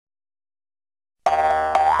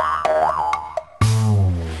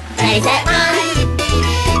Race that run,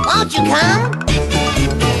 won't you come?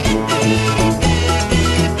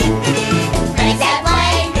 Race that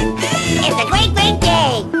play, it's a great, great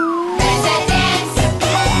day. Race that dance,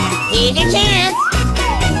 here's your chance.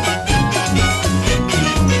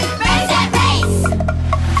 Race that race,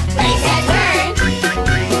 race that turn.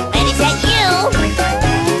 Ready, set, you.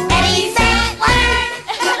 Ready, set, learn.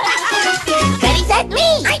 Ready, set, me.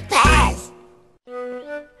 I pass.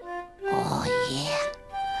 Oh, yeah.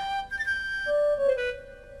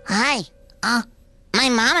 Hi. My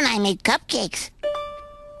mom and I made cupcakes.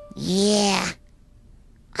 Yeah.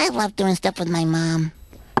 I love doing stuff with my mom.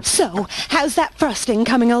 So, how's that frosting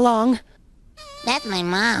coming along? That's my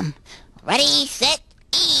mom. Ready, set,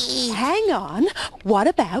 eat. Hang on. What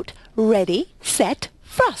about ready, set,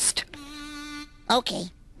 frost? Okay,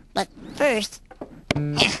 but first...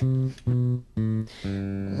 one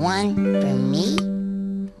for me,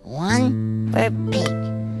 one for Pig.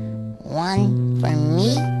 One for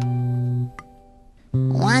me,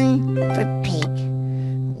 one for Pig.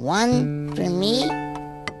 One for me,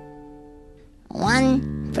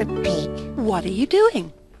 one for Pig. What are you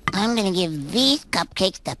doing? I'm gonna give these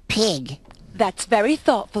cupcakes to Pig. That's very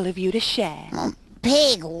thoughtful of you to share.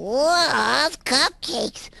 Pig loves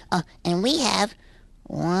cupcakes. And we have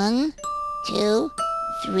 1, 2,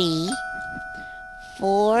 3,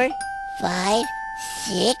 4, 5,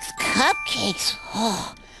 6 cupcakes.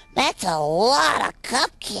 Oh, that's a lot of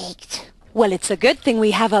cupcakes. Well, it's a good thing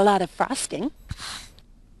we have a lot of frosting.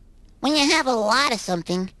 When you have a lot of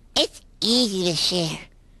something, it's easy to share.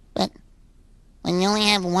 But when you only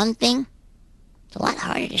have one thing, it's a lot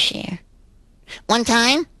harder to share. One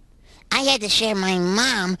time, I had to share my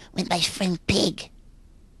mom with my friend Pig.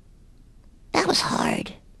 That was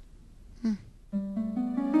hard.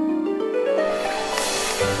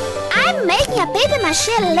 I'm making a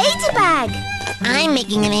papier-mâché ladybug. I'm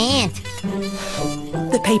making an ant.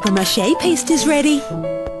 The papier-mâché paste is ready.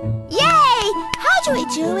 Yay! How do we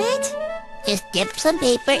do it? Just dip some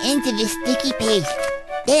paper into the sticky paste.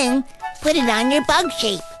 Then, put it on your bug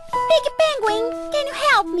shape. Big Penguin, can you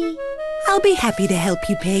help me? I'll be happy to help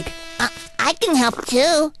you, Pig. I can help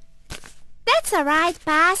too. That's all right,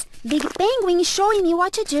 Buzz. Big Penguin is showing me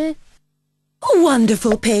what to do.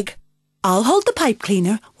 Wonderful, Pig. I'll hold the pipe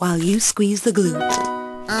cleaner while you squeeze the glue.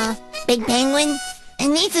 Big Penguin, I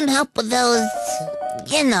need some help with those,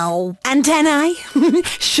 you know. Antennae?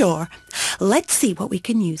 Sure. Let's see what we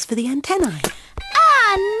can use for the antennae.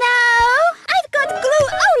 Oh, no! I've got glue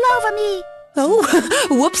all over me. Oh,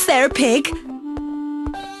 whoops there, Pig.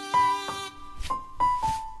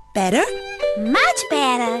 Better? Much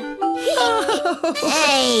better.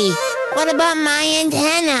 Hey, what about my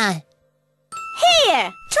antenna?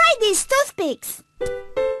 Here, try these toothpicks.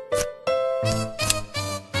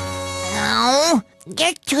 No,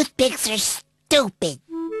 your toothpicks are stupid.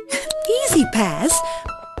 Easy, Paz.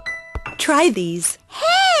 Try these.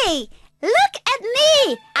 Hey, look at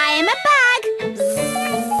me. I am a bug.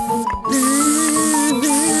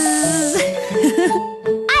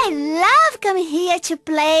 I love coming here to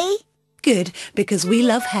play. Good, because we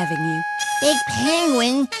love having you. Big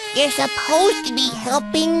Penguin, you're supposed to be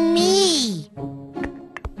helping me.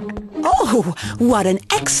 Oh, what an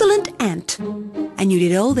excellent ant. And you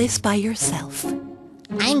did all this by yourself.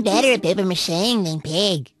 I'm better at papier-mâchéing than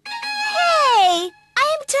Pig. Hey,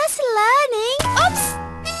 I'm just learning. Oops.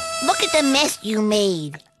 Look at the mess you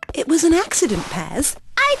made. It was an accident, Paz.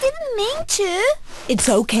 I didn't mean to. It's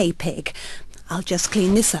okay, Pig. I'll just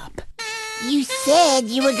clean this up. You said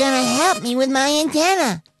you were gonna help me with my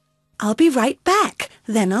antenna. I'll be right back.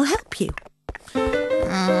 Then I'll help you.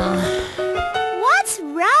 What's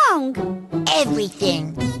wrong?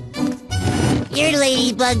 Everything. Your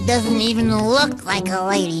ladybug doesn't even look like a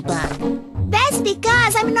ladybug. That's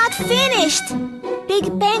because I'm not finished. Big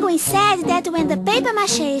Penguin said that when the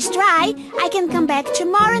papier-mâché is dry, I can come back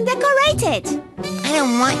tomorrow and decorate it. I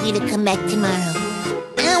don't want you to come back tomorrow.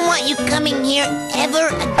 I don't want you coming here ever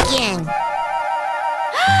again.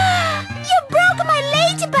 You broke my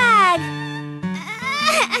ladybug!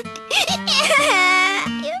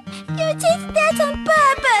 you did that on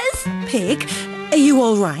purpose. Pig, are you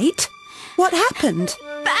all right? What happened?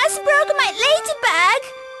 Buzz broke my ladybug.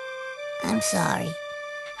 I'm sorry.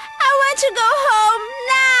 I want to go home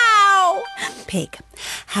now. Pig,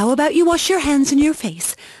 how about you wash your hands and your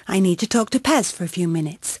face? I need to talk to Paz for a few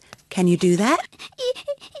minutes. Can you do that?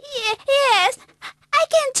 Yes, I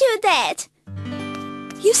can do that.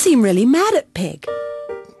 You seem really mad at Pig.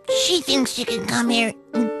 She thinks she can come here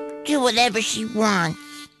and do whatever she wants.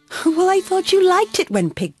 Well, I thought you liked it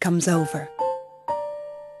when Pig comes over.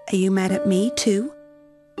 Are you mad at me, too?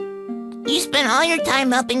 You spent all your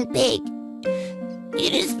time helping Pig. You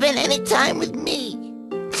didn't spend any time with me.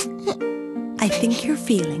 I think you're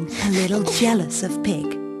feeling a little jealous of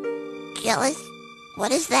Pig. Jealous?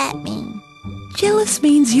 What does that mean? Jealous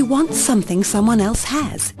means you want something someone else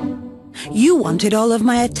has. You wanted all of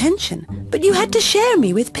my attention, but you had to share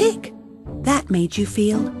me with Pig. That made you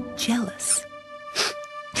feel jealous.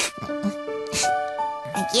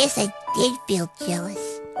 I guess I did feel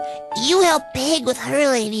jealous. You helped Pig with her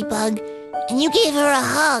ladybug, and you gave her a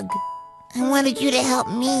hug. I wanted you to help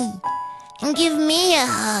me, and give me a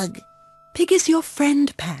hug. Pig is your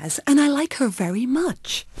friend, Paz, and I like her very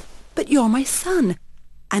much. But you're my son,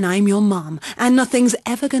 and I'm your mom, and nothing's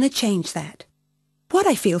ever going to change that. What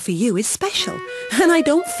I feel for you is special, and I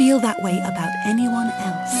don't feel that way about anyone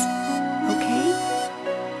else. Okay?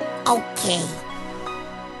 Okay.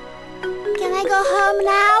 Can I go home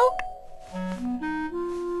now?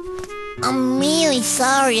 I'm really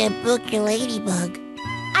sorry I broke your ladybug.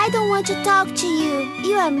 I don't want to talk to you.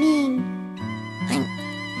 You are mean.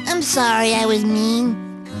 I'm sorry I was mean,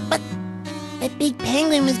 but that big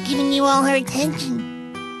penguin was giving you all her attention.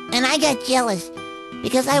 And I got jealous,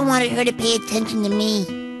 because I wanted her to pay attention to me.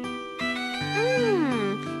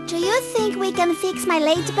 Do you think we can fix my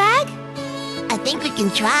ladybug? I think we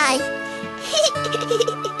can try.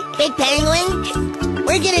 Big penguin,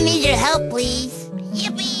 we're gonna need your help, please.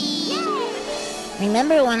 Yippee!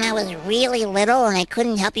 Remember when I was really little and I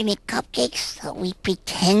couldn't help you make cupcakes, so we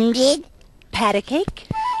pretended? Pat a cake?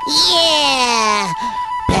 Yeah!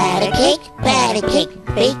 Pat a cake,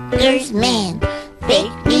 baker's man.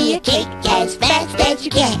 Bake me a cake as fast as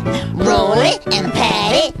you can. Roll it and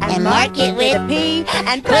pat it and mark it with a P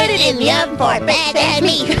and put it in the oven for bad as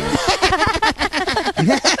me.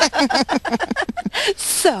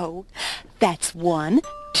 So, that's 1,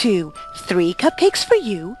 2, 3 cupcakes for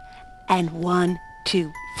you, and 1,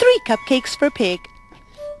 2, 3 cupcakes for Pig.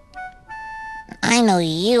 I know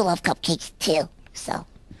you love cupcakes too, so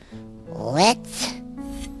let's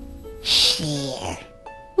share.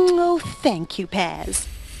 Oh, thank you, Paz.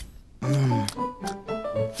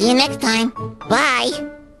 See you next time. Bye.